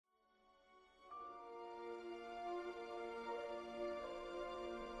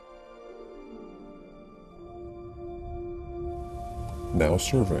now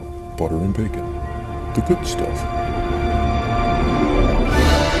serving butter and bacon. The good stuff.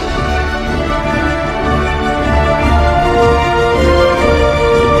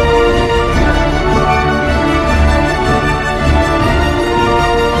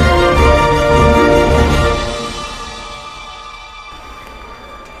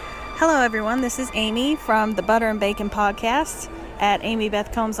 Hello everyone, this is Amy from the Butter and Bacon Podcast at Amy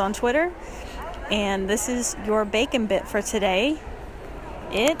Beth Combs on Twitter, and this is your bacon bit for today.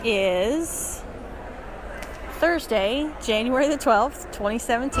 It is Thursday, January the 12th,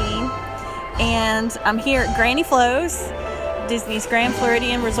 2017, and I'm here at Granny Flo's, Disney's Grand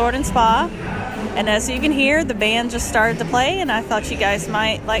Floridian Resort and Spa, and as you can hear, the band just started to play, and I thought you guys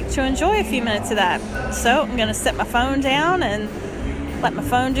might like to enjoy a few minutes of that. So I'm going to set my phone down and let my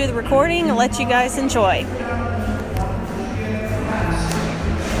phone do the recording and let you guys enjoy.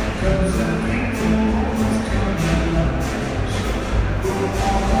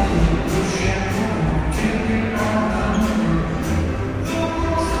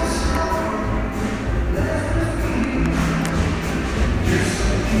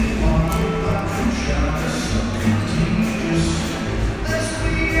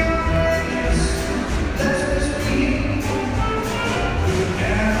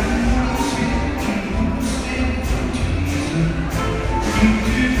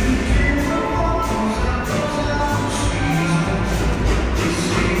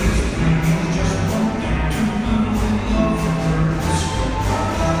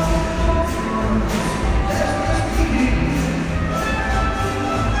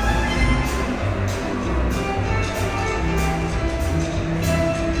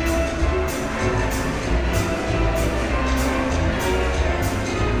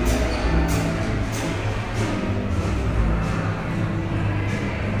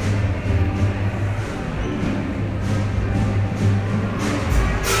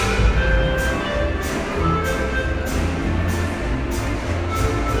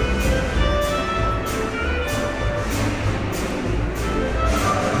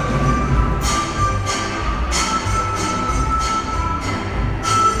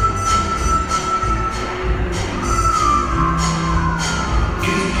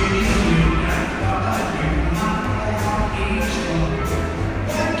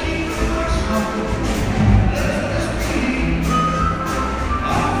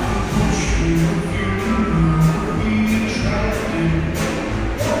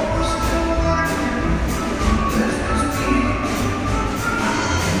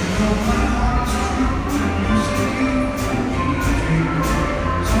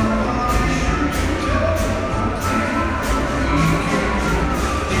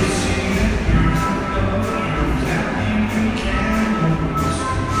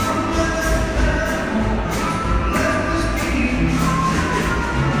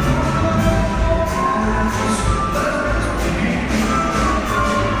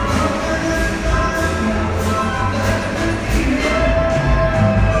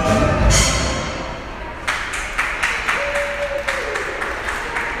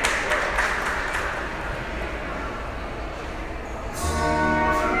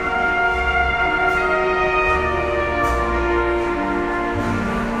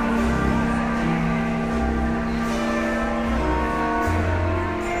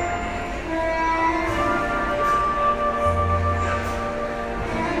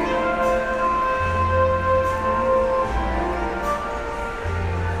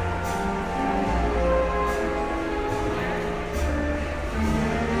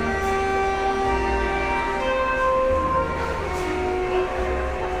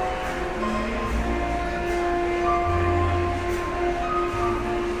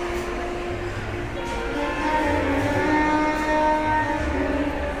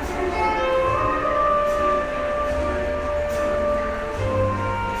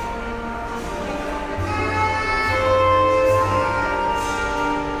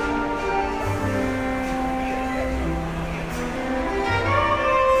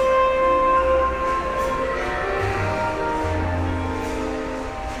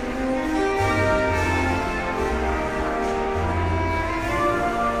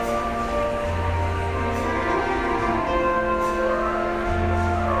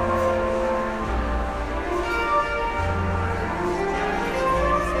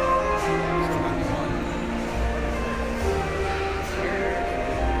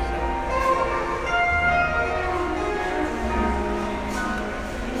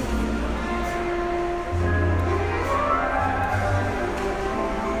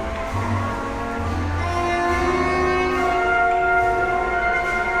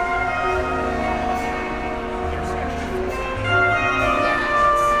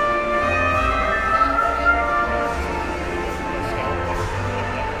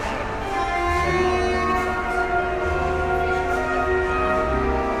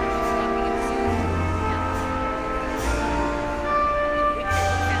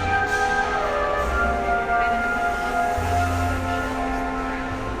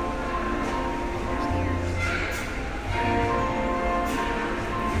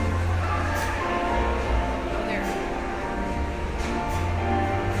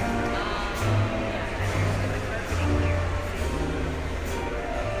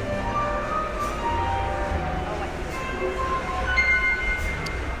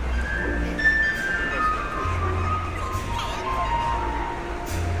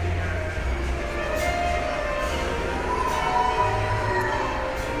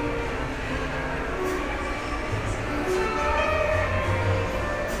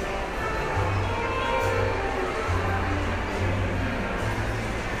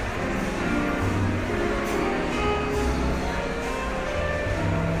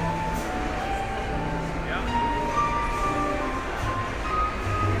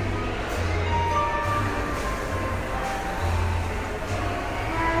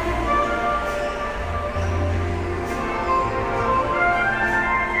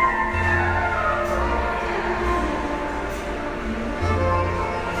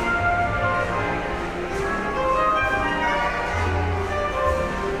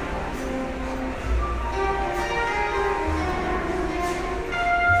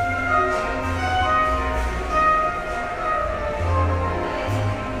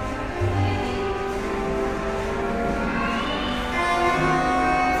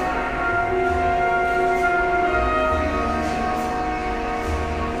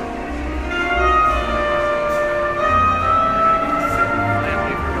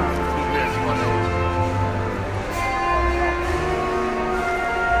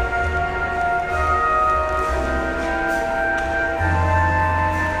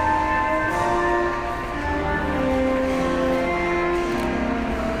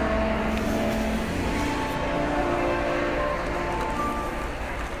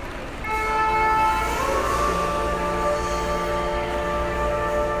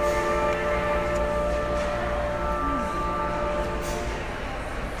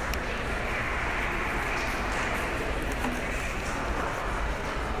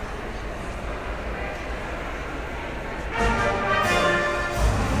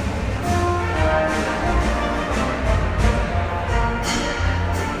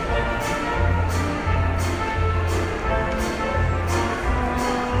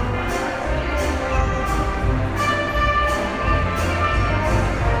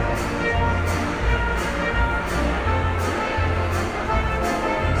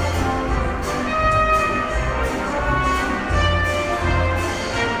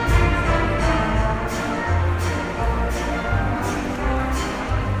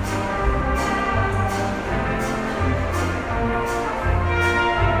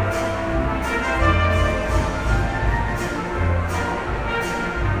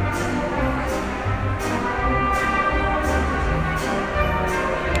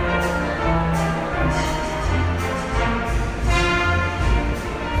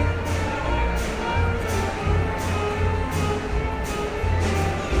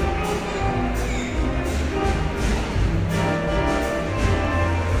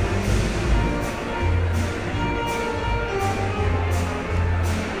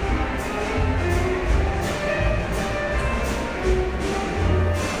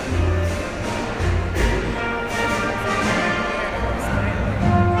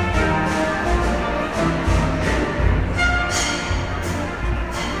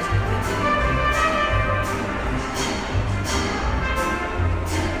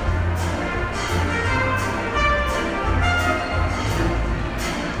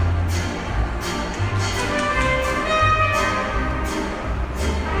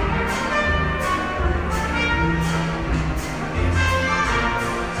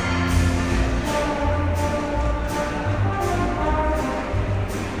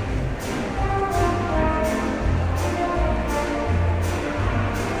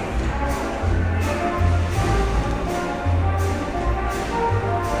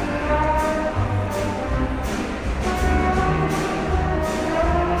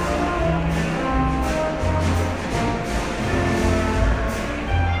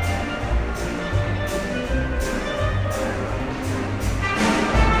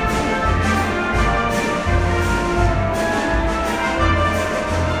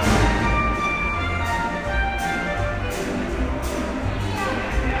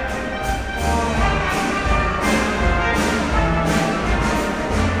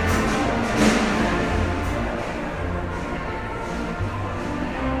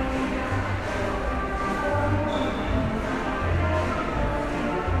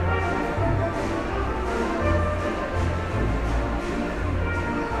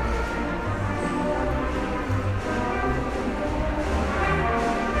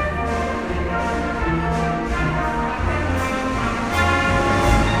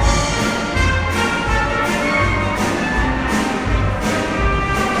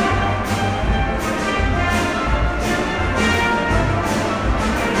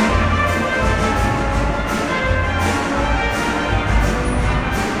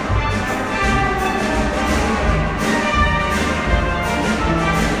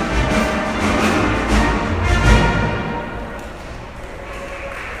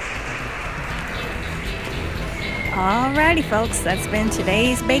 Alrighty, folks, that's been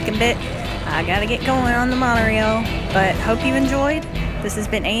today's Bacon Bit. I gotta get going on the monorail, but hope you enjoyed. This has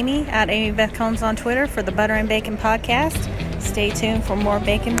been Amy at Amy Beth Combs on Twitter for the Butter and Bacon Podcast. Stay tuned for more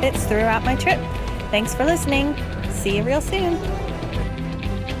bacon bits throughout my trip. Thanks for listening. See you real soon.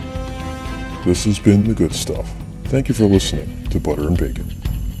 This has been The Good Stuff. Thank you for listening to Butter and Bacon.